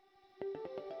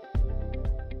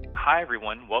Hi,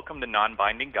 everyone. Welcome to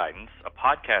Non-Binding Guidance, a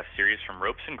podcast series from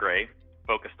Ropes and Gray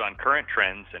focused on current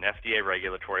trends in FDA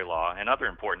regulatory law and other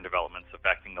important developments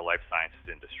affecting the life sciences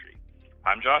industry.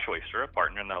 I'm Josh Oyster, a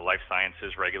partner in the Life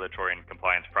Sciences Regulatory and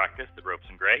Compliance Practice at Ropes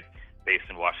and Gray, based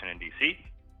in Washington, D.C.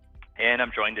 And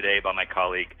I'm joined today by my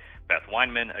colleague, Beth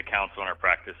Weinman, a counsel in our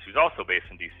practice who's also based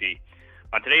in D.C.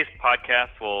 On today's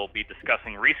podcast, we'll be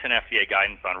discussing recent FDA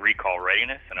guidance on recall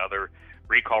readiness and other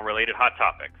recall-related hot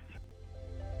topics.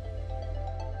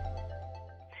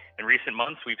 In recent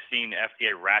months, we've seen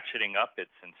FDA ratcheting up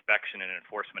its inspection and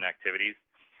enforcement activities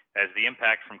as the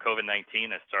impact from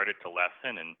COVID-19 has started to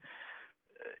lessen. And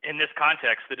in this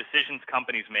context, the decisions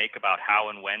companies make about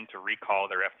how and when to recall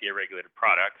their FDA-regulated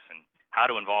products and how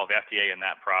to involve FDA in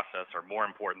that process are more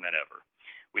important than ever.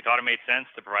 We thought it made sense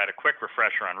to provide a quick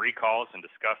refresher on recalls and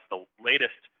discuss the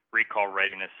latest recall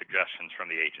readiness suggestions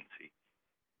from the agency.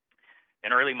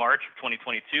 In early March of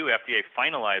 2022, FDA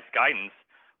finalized guidance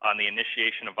on the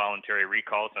initiation of voluntary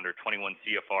recalls under 21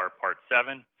 CFR Part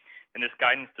 7, and this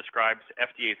guidance describes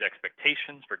FDA's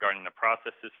expectations regarding the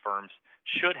processes firms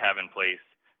should have in place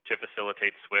to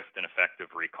facilitate swift and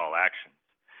effective recall actions.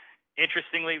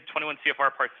 Interestingly, 21 CFR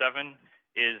Part 7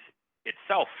 is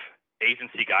itself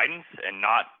agency guidance and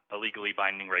not a legally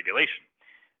binding regulation.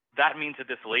 That means that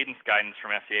this latest guidance from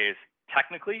FDA is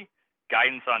technically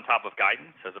guidance on top of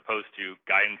guidance as opposed to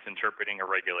guidance interpreting a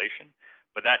regulation,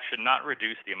 but that should not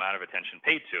reduce the amount of attention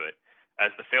paid to it,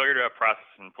 as the failure to have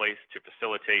processes in place to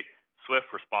facilitate swift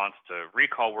response to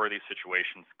recall-worthy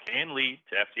situations can lead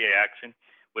to FDA action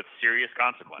with serious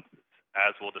consequences,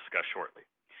 as we'll discuss shortly.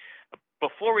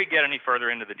 Before we get any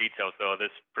further into the details, though, of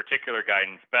this particular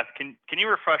guidance, Beth, can you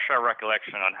refresh our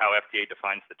recollection on how FDA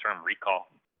defines the term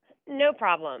recall? No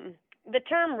problem. The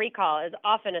term recall is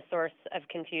often a source of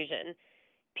confusion.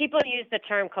 People use the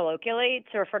term colloquially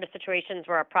to refer to situations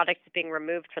where a product is being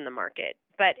removed from the market.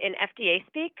 But in FDA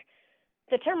speak,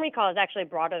 the term recall is actually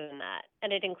broader than that,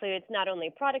 and it includes not only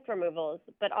product removals,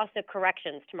 but also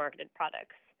corrections to marketed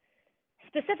products.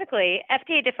 Specifically,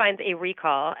 FDA defines a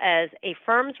recall as a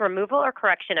firm's removal or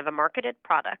correction of a marketed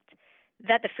product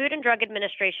that the Food and Drug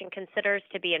Administration considers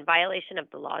to be in violation of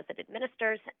the laws it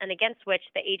administers and against which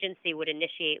the agency would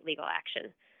initiate legal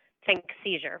action. Think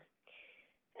seizure.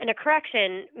 And a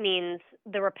correction means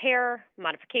the repair,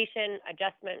 modification,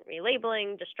 adjustment,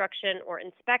 relabeling, destruction, or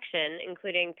inspection,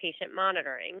 including patient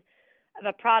monitoring, of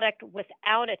a product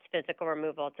without its physical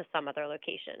removal to some other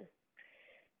location.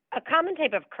 A common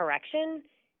type of correction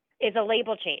is a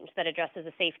label change that addresses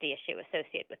a safety issue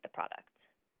associated with the product.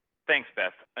 Thanks,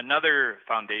 Beth. Another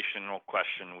foundational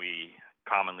question we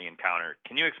commonly encounter.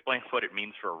 Can you explain what it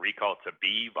means for a recall to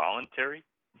be voluntary?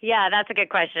 Yeah, that's a good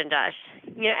question, Josh.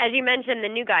 As you mentioned, the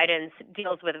new guidance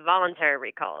deals with voluntary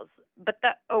recalls, but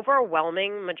the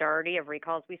overwhelming majority of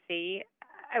recalls we see,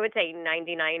 I would say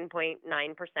 99.9%,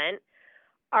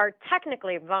 are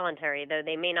technically voluntary, though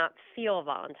they may not feel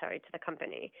voluntary to the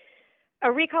company.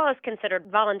 A recall is considered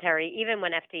voluntary even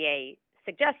when FDA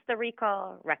suggests the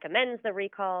recall, recommends the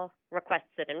recall,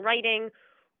 requests it in writing,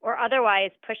 or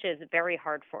otherwise pushes very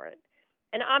hard for it.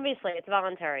 And obviously, it's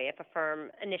voluntary if a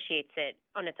firm initiates it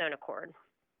on its own accord.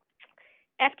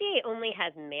 FDA only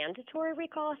has mandatory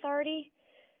recall authority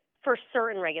for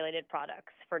certain regulated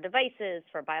products, for devices,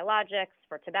 for biologics,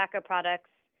 for tobacco products,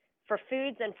 for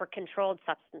foods, and for controlled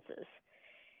substances.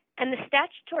 And the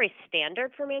statutory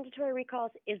standard for mandatory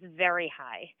recalls is very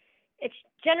high. It's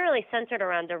generally centered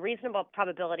around a reasonable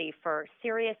probability for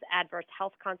serious adverse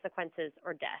health consequences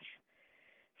or death.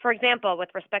 For example, with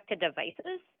respect to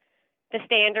devices, the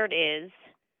standard is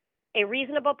a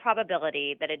reasonable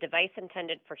probability that a device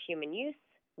intended for human use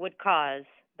would cause,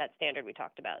 that standard we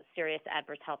talked about, serious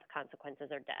adverse health consequences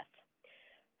or death.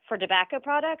 For tobacco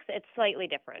products, it's slightly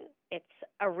different. It's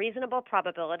a reasonable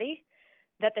probability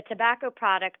that the tobacco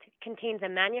product contains a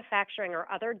manufacturing or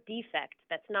other defect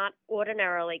that's not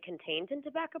ordinarily contained in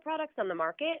tobacco products on the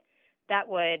market that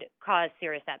would cause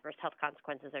serious adverse health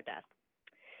consequences or death.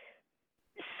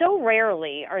 So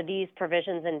rarely are these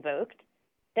provisions invoked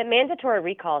that mandatory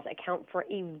recalls account for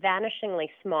a vanishingly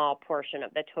small portion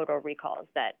of the total recalls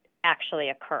that actually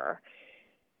occur,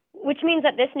 which means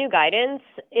that this new guidance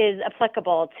is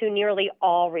applicable to nearly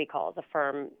all recalls a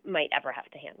firm might ever have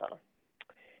to handle.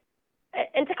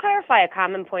 And to clarify a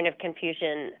common point of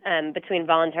confusion between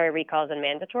voluntary recalls and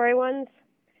mandatory ones,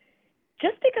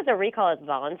 just because a recall is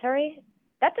voluntary,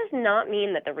 that does not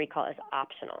mean that the recall is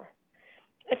optional.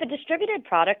 If a distributed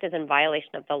product is in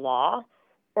violation of the law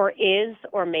or is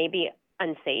or may be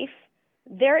unsafe,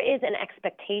 there is an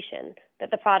expectation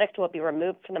that the product will be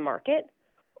removed from the market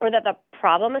or that the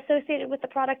problem associated with the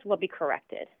product will be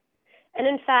corrected. And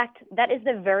in fact, that is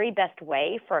the very best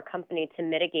way for a company to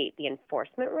mitigate the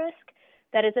enforcement risk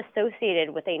that is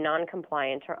associated with a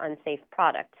non-compliant or unsafe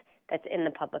product that's in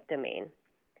the public domain.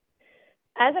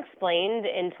 As explained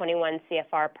in 21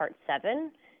 CFR Part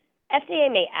 7,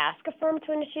 FDA may ask a firm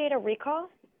to initiate a recall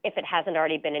if it hasn't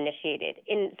already been initiated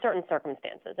in certain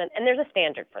circumstances, and there's a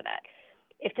standard for that.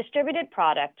 If distributed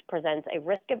product presents a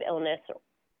risk of illness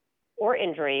or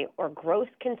injury or gross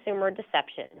consumer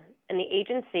deception, and the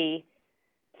agency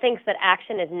thinks that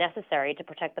action is necessary to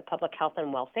protect the public health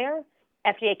and welfare,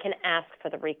 FDA can ask for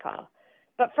the recall.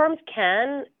 But firms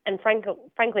can, and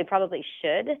frankly probably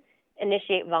should,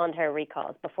 initiate voluntary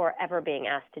recalls before ever being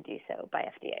asked to do so by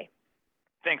FDA.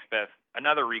 Thanks, Beth.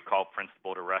 Another recall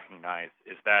principle to recognize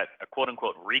is that a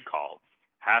quote-unquote recall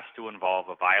has to involve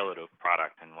a violative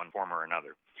product in one form or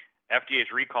another. FDA's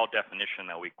recall definition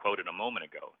that we quoted a moment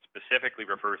ago specifically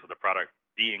refers to the product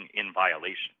being in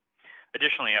violation.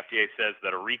 Additionally, FDA says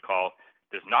that a recall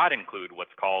does not include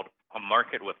what's called a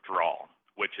market withdrawal,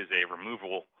 which is a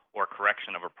removal or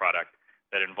correction of a product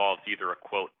that involves either a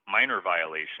quote minor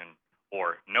violation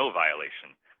or no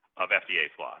violation of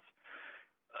FDA's laws.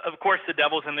 Of course, the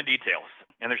devil's in the details,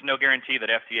 and there's no guarantee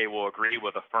that FDA will agree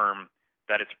with a firm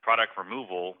that its product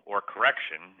removal or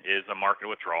correction is a market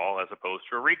withdrawal as opposed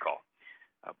to a recall.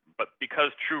 But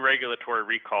because true regulatory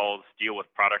recalls deal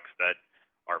with products that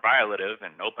are violative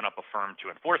and open up a firm to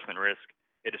enforcement risk,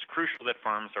 it is crucial that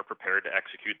firms are prepared to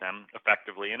execute them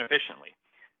effectively and efficiently.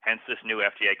 Hence this new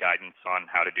FDA guidance on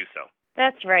how to do so.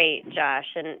 That's right,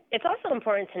 Josh. And it's also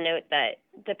important to note that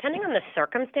depending on the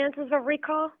circumstances of a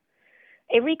recall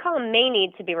may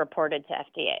need to be reported to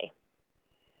FDA.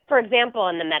 For example,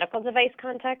 in the medical device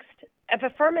context, if a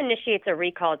firm initiates a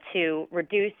recall to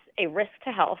reduce a risk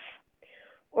to health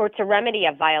or to remedy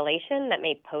a violation that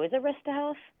may pose a risk to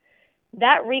health,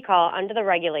 that recall under the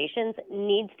regulations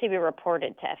needs to be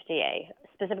reported to FDA,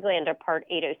 specifically under Part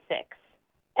 806.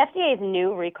 FDA's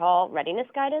new recall readiness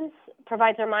guidance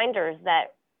provides reminders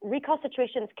that recall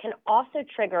situations can also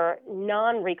trigger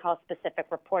non-recall specific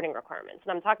reporting requirements.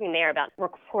 And I'm talking there about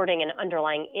reporting an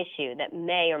underlying issue that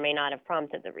may or may not have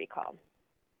prompted the recall.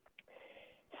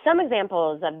 Some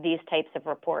examples of these types of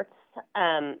reports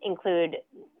include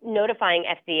notifying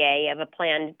FDA of a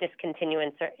planned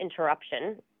discontinuance or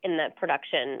interruption in the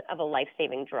production of a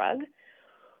life-saving drug,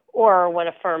 or when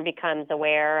a firm becomes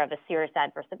aware of a serious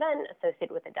adverse event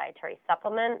associated with a dietary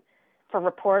supplement. For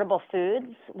reportable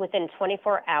foods, within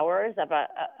 24 hours of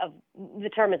the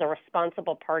term is a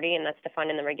responsible party, and that's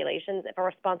defined in the regulations. If a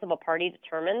responsible party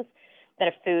determines that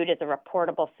a food is a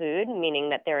reportable food, meaning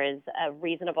that there is a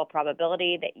reasonable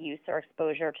probability that use or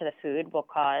exposure to the food will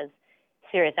cause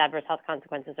serious adverse health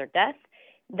consequences or death,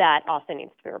 that also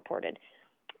needs to be reported.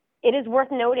 It is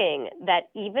worth noting that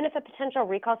even if a potential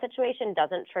recall situation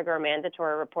doesn't trigger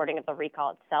mandatory reporting of the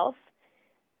recall itself,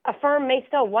 a firm may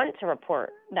still want to report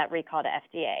that recall to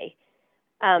FDA.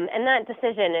 And that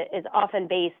decision is often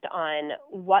based on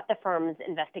what the firm's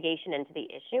investigation into the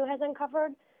issue has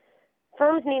uncovered.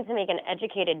 Firms need to make an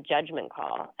educated judgment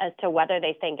call as to whether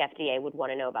they think FDA would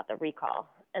want to know about the recall.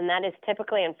 And that is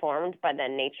typically informed by the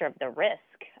nature of the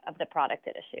risk of the product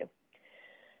at issue.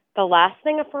 The last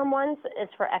thing a firm wants is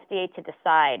for FDA to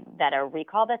decide that a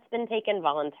recall that's been taken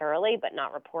voluntarily but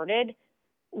not reported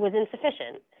was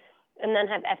insufficient, and then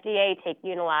have FDA take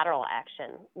unilateral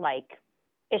action, like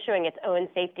issuing its own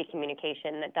safety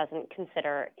communication that doesn't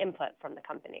consider input from the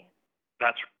company.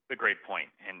 That's a great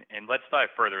point. And let's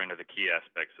dive further into the key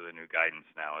aspects of the new guidance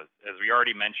now. As we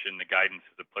already mentioned, the guidance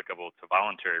is applicable to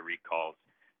voluntary recalls,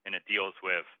 and it deals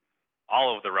with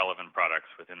all of the relevant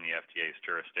products within the FDA's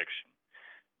jurisdiction.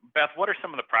 Beth, what are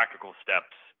some of the practical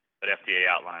steps that FDA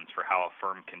outlines for how a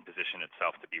firm can position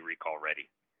itself to be recall ready?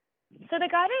 So the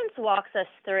guidance walks us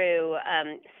through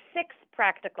 6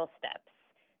 practical steps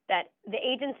that the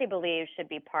agency believes should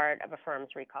be part of a firm's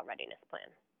recall readiness plan.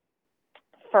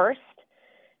 First,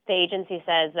 the agency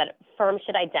says that firms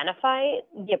should identify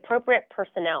the appropriate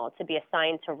personnel to be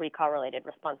assigned to recall-related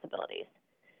responsibilities.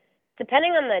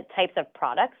 Depending on the types of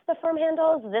products the firm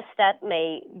handles, this step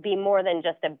may be more than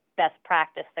just a best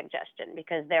practice suggestion,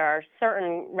 because there are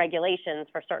certain regulations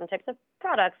for certain types of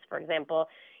products, for example,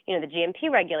 the GMP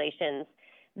regulations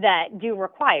that do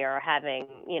require having,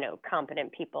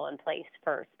 competent people in place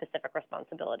for specific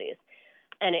responsibilities,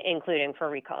 and including for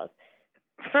recalls.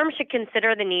 Firms should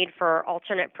consider the need for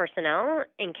alternate personnel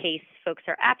in case folks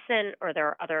are absent or there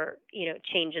are other,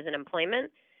 changes in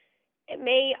employment. It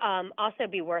may also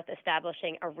be worth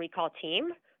establishing a recall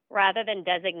team rather than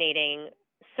designating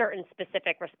certain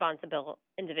specific responsible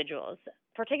individuals,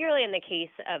 particularly in the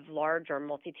case of large or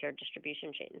multi-tiered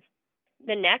distribution chains.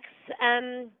 The next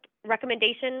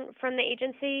recommendation from the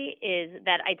agency is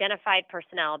that identified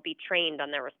personnel be trained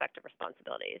on their respective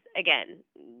responsibilities. Again,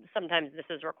 sometimes this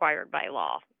is required by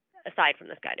law, aside from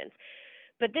this guidance.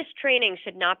 But this training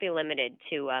should not be limited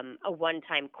to a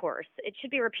one-time course. It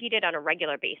should be repeated on a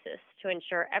regular basis to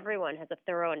ensure everyone has a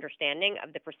thorough understanding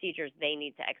of the procedures they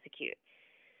need to execute.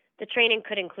 The training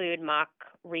could include mock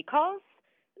recalls.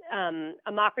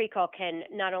 A mock recall can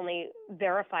not only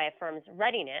verify a firm's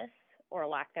readiness or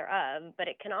lack thereof, but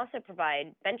it can also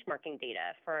provide benchmarking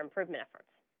data for improvement efforts.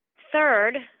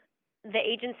 Third, the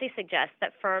agency suggests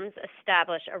that firms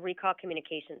establish a recall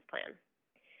communications plan.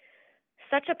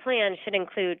 Such a plan should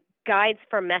include guides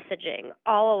for messaging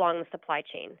all along the supply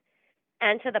chain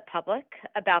and to the public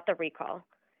about the recall.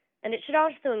 And it should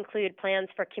also include plans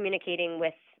for communicating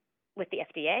with the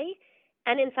FDA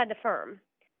and inside the firm.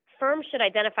 Firms should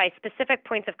identify specific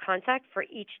points of contact for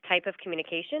each type of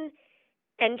communication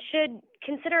and should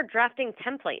consider drafting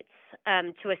templates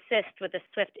to assist with the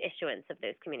swift issuance of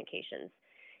those communications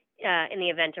in the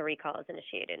event a recall is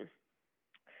initiated.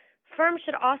 Firms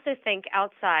should also think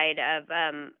outside of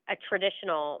a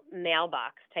traditional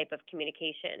mailbox type of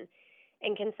communication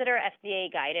and consider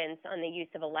FDA guidance on the use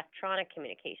of electronic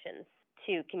communications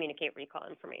to communicate recall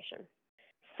information.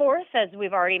 Fourth, as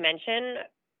we've already mentioned,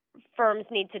 firms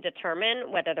need to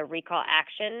determine whether the recall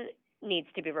action needs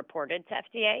to be reported to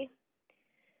FDA.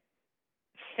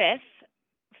 Fifth,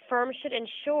 firms should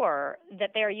ensure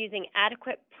that they are using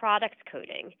adequate product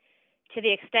coding to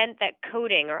the extent that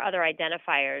coding or other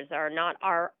identifiers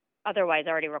are otherwise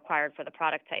already required for the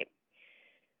product type.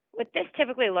 What this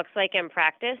typically looks like in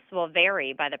practice will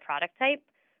vary by the product type,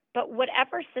 but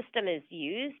whatever system is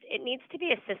used, it needs to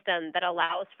be a system that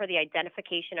allows for the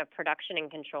identification of production and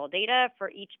control data for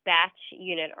each batch,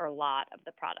 unit, or lot of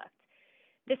the product.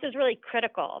 This is really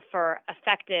critical for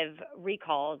effective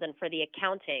recalls and for the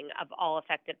accounting of all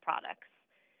affected products.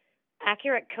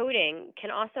 Accurate coding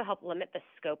can also help limit the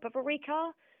scope of a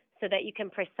recall so that you can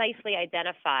precisely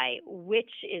identify which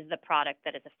is the product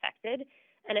that is affected,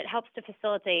 and it helps to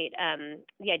facilitate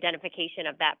the identification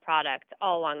of that product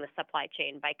all along the supply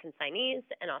chain by consignees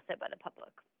and also by the public.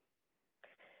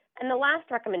 And the last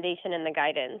recommendation in the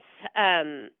guidance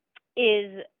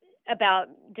is about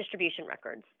distribution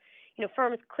records.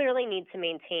 Firms clearly need to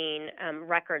maintain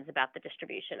records about the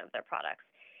distribution of their products.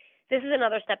 This is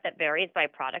another step that varies by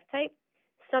product type.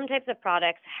 Some types of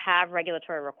products have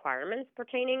regulatory requirements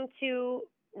pertaining to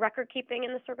record keeping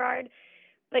in this regard,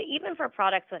 but even for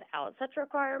products without such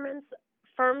requirements,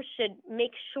 firms should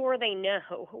make sure they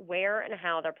know where and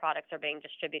how their products are being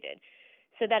distributed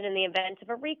so that in the event of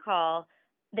a recall,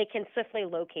 they can swiftly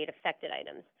locate affected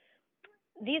items.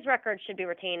 These records should be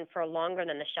retained for longer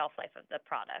than the shelf life of the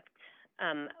product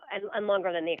and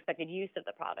longer than the expected use of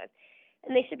the product.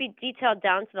 And they should be detailed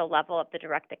down to the level of the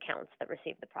direct accounts that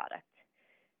receive the product.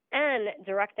 And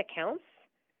direct accounts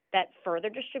that further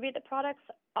distribute the products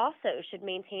also should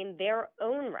maintain their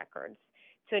own records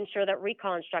to ensure that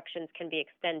recall instructions can be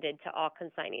extended to all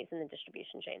consignees in the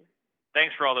distribution chain.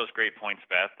 Thanks for all those great points,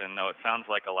 Beth. And though it sounds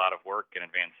like a lot of work in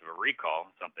advance of a recall,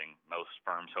 something most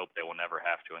firms hope they will never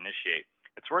have to initiate,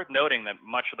 it's worth noting that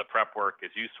much of the prep work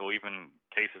is useful even in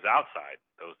cases outside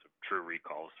those true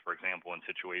recalls, for example, in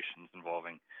situations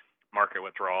involving market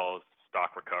withdrawals,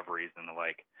 stock recoveries, and the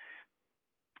like.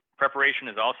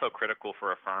 Preparation is also critical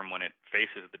for a firm when it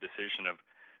faces the decision of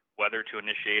whether to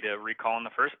initiate a recall in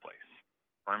the first place.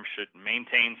 Firms should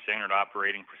maintain standard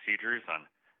operating procedures on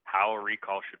how a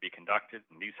recall should be conducted,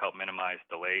 and these help minimize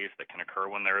delays that can occur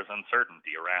when there is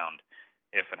uncertainty around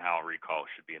if and how a recall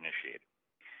should be initiated.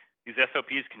 These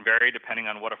SOPs can vary depending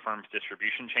on what a firm's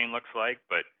distribution chain looks like,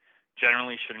 but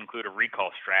generally should include a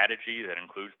recall strategy that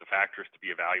includes the factors to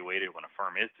be evaluated when a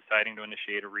firm is deciding to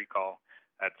initiate a recall.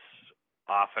 That's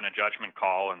often a judgment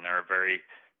call, and there are very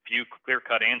few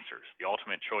clear-cut answers. The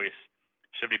ultimate choice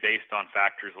should be based on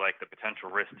factors like the potential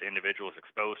risk to individuals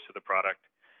exposed to the product,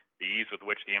 the ease with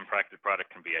which the impacted product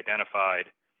can be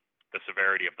identified, the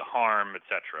severity of the harm,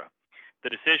 etc.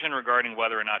 The decision regarding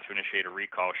whether or not to initiate a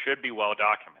recall should be well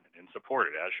documented and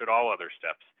supported, as should all other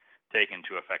steps taken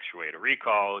to effectuate a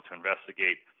recall, to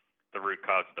investigate the root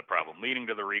cause of the problem leading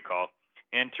to the recall,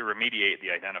 and to remediate the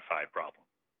identified problem.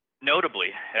 Notably,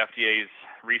 FDA's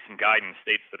recent guidance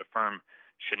states that a firm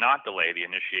should not delay the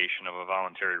initiation of a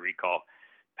voluntary recall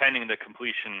pending the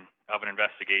completion of an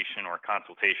investigation or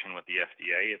consultation with the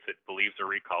FDA if it believes a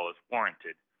recall is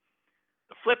warranted.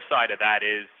 The flip side of that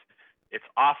is it's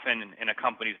often in a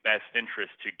company's best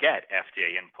interest to get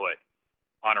FDA input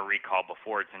on a recall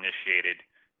before it's initiated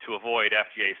to avoid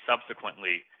FDA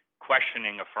subsequently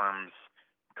questioning a firm's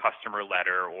customer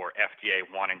letter or FDA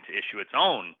wanting to issue its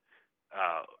own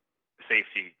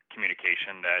safety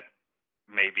communication that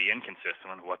may be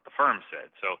inconsistent with what the firm said.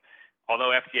 So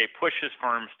although FDA pushes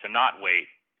firms to not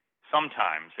wait,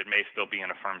 sometimes it may still be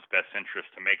in a firm's best interest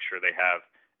to make sure they have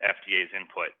FDA's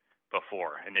input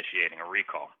before initiating a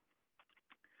recall.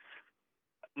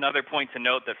 Another point to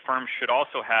note that firms should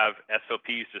also have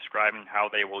SOPs describing how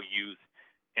they will use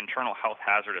internal health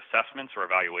hazard assessments or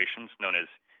evaluations, known as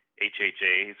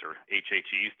HHAs or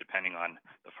HHEs, depending on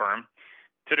the firm,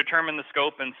 to determine the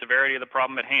scope and severity of the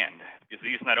problem at hand, because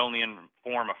these not only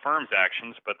inform a firm's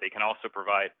actions, but they can also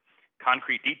provide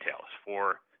concrete details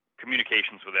for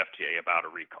communications with FDA about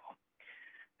a recall.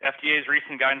 FDA's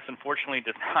recent guidance, unfortunately,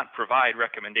 does not provide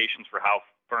recommendations for how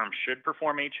firms should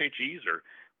perform HHEs or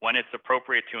when it's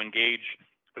appropriate to engage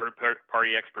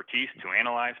third-party expertise to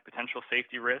analyze potential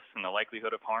safety risks and the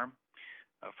likelihood of harm.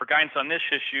 For guidance on this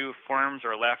issue, firms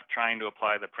are left trying to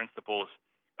apply the principles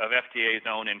of FDA's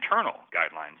own internal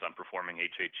guidelines on performing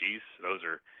HHEs. Those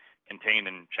are contained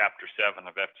in Chapter 7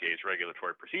 of FDA's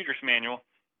Regulatory Procedures Manual,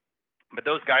 but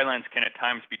those guidelines can at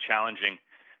times be challenging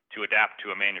to adapt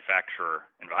to a manufacturer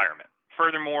environment.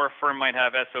 Furthermore, a firm might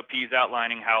have SOPs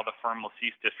outlining how the firm will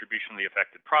cease distribution of the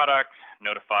affected product,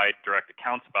 notify direct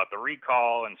accounts about the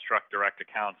recall, instruct direct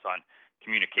accounts on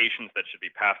communications that should be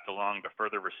passed along to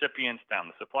further recipients down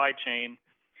the supply chain,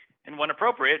 and when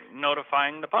appropriate,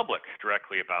 notifying the public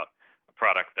directly about a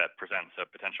product that presents a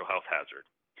potential health hazard.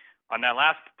 On that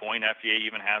last point, FDA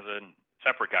even has a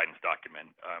separate guidance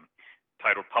document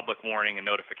titled Public Warning and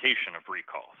Notification of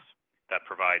Recalls that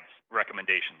provides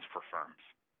recommendations for firms.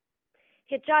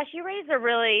 Yeah, Josh, you raised a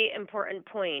really important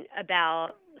point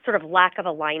about sort of lack of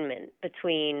alignment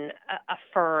between a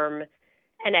firm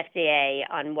and FDA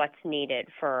on what's needed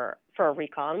for a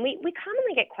recall. And we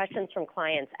commonly get questions from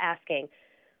clients asking,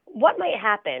 what might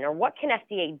happen or what can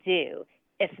FDA do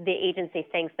if the agency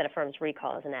thinks that a firm's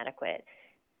recall is inadequate?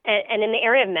 And in the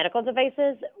area of medical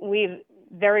devices, we've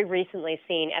very recently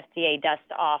seen FDA dust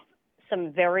off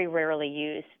some very rarely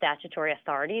used statutory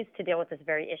authorities to deal with this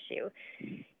very issue.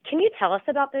 Can you tell us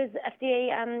about those FDA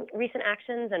recent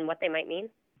actions and what they might mean?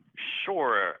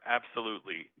 Sure,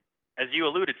 absolutely. As you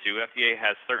alluded to, FDA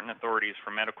has certain authorities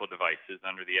for medical devices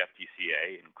under the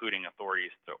FDCA, including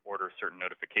authorities to order certain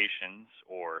notifications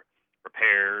or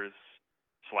repairs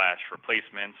 /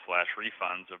 replacements /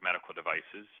 refunds of medical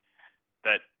devices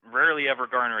that rarely ever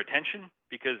garner attention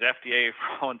because FDA,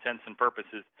 for all intents and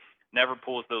purposes, never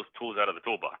pulls those tools out of the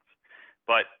toolbox.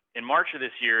 But in March of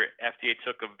this year, FDA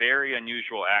took a very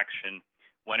unusual action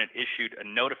when it issued a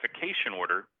notification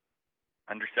order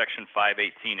under Section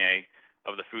 518A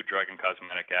of the Food, Drug, and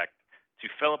Cosmetic Act to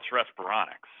Philips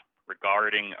Respironics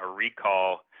regarding a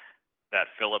recall that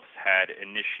Philips had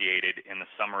initiated in the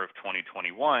summer of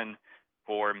 2021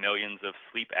 for millions of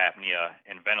sleep apnea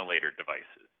and ventilator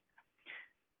devices.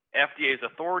 FDA's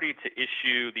authority to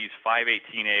issue these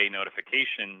 518A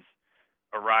notifications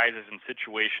arises in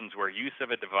situations where use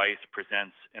of a device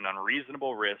presents an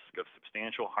unreasonable risk of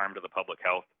substantial harm to the public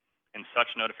health, and such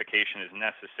notification is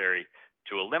necessary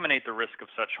to eliminate the risk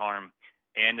of such harm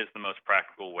and is the most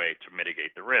practical way to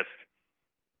mitigate the risk.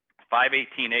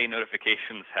 518A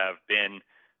notifications have been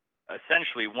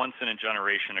essentially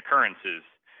once-in-a-generation occurrences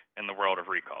in the world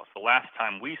of recalls. The last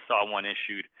time we saw one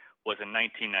issued was in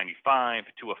 1995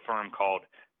 to a firm called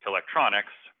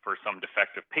Telectronics for some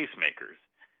defective pacemakers.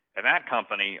 And that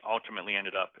company ultimately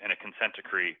ended up in a consent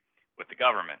decree with the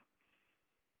government.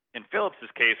 In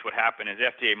Philips's case, what happened is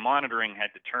FDA monitoring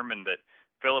had determined that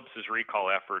Philips's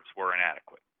recall efforts were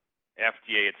inadequate.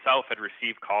 FDA itself had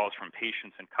received calls from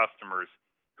patients and customers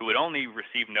who had only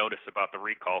received notice about the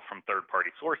recall from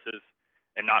third-party sources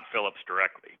and not Philips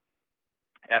directly.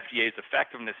 FDA's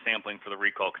effectiveness sampling for the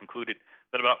recall concluded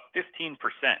that about 15%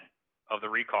 of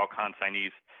the recall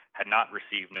consignees had not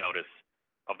received notice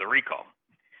of the recall.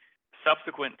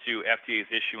 Subsequent to FDA's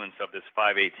issuance of this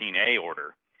 518A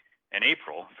order, in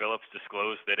April, Philips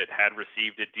disclosed that it had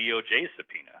received a DOJ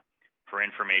subpoena for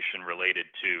information related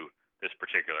to this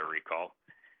particular recall.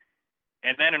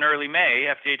 And then in early May,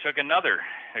 FDA took another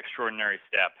extraordinary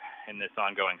step in this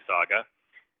ongoing saga.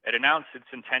 It announced its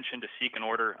intention to seek an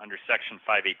order under Section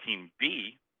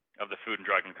 518B of the Food and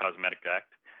Drug and Cosmetic Act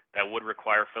that would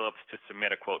require Philips to submit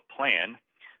a, quote, plan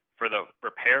for the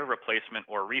repair, replacement,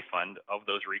 or refund of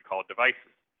those recalled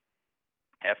devices.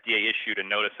 FDA issued a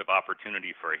notice of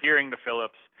opportunity for a hearing to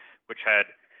Philips, which had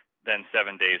then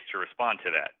 7 days to respond to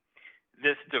that.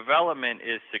 This development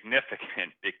is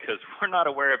significant because we're not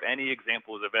aware of any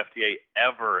examples of FDA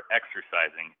ever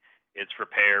exercising its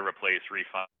repair, replace,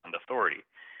 refund authority.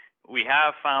 We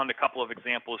have found a couple of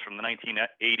examples from the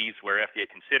 1980s where FDA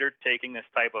considered taking this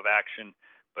type of action,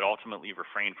 but ultimately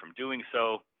refrained from doing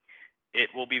so. It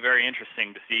will be very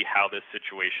interesting to see how this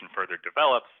situation further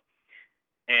develops.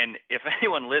 And if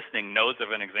anyone listening knows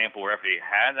of an example where FDA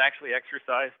has actually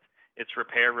exercised its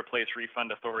repair, replace,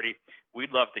 refund authority,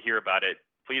 we'd love to hear about it.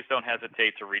 Please don't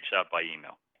hesitate to reach out by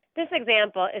email. This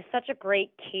example is such a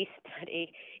great case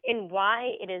study in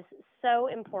why it is so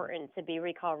important to be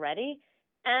recall ready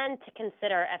and to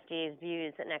consider FDA's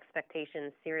views and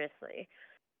expectations seriously.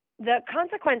 The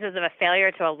consequences of a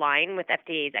failure to align with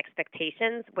FDA's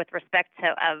expectations with respect to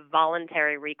a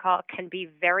voluntary recall can be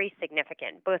very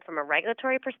significant, both from a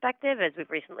regulatory perspective, as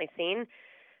we've recently seen,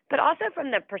 but also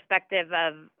from the perspective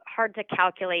of hard to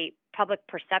calculate public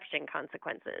perception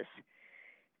consequences.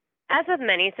 As with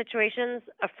many situations,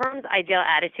 a firm's ideal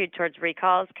attitude towards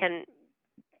recalls can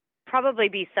probably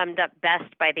be summed up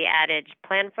best by the adage,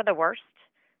 plan for the worst,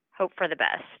 hope for the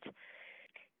best.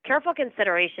 Careful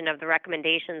consideration of the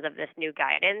recommendations of this new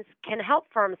guidance can help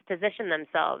firms position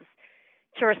themselves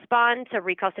to respond to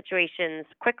recall situations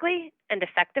quickly and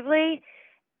effectively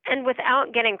and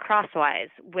without getting crosswise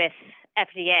with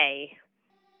FDA.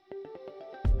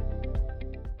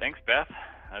 Thanks, Beth.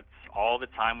 That's all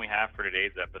the time we have for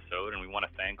today's episode, and we want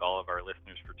to thank all of our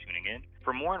listeners for tuning in.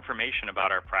 For more information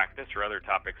about our practice or other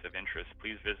topics of interest,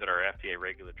 please visit our FDA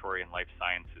Regulatory and Life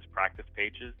Sciences practice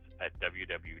pages at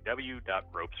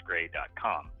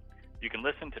www.ropesgray.com. You can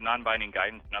listen to Non-Binding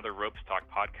Guidance and other Ropes Talk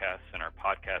podcasts in our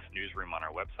podcast newsroom on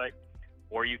our website,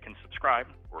 or you can subscribe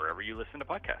wherever you listen to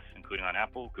podcasts, including on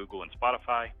Apple, Google, and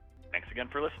Spotify. Thanks again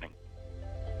for listening.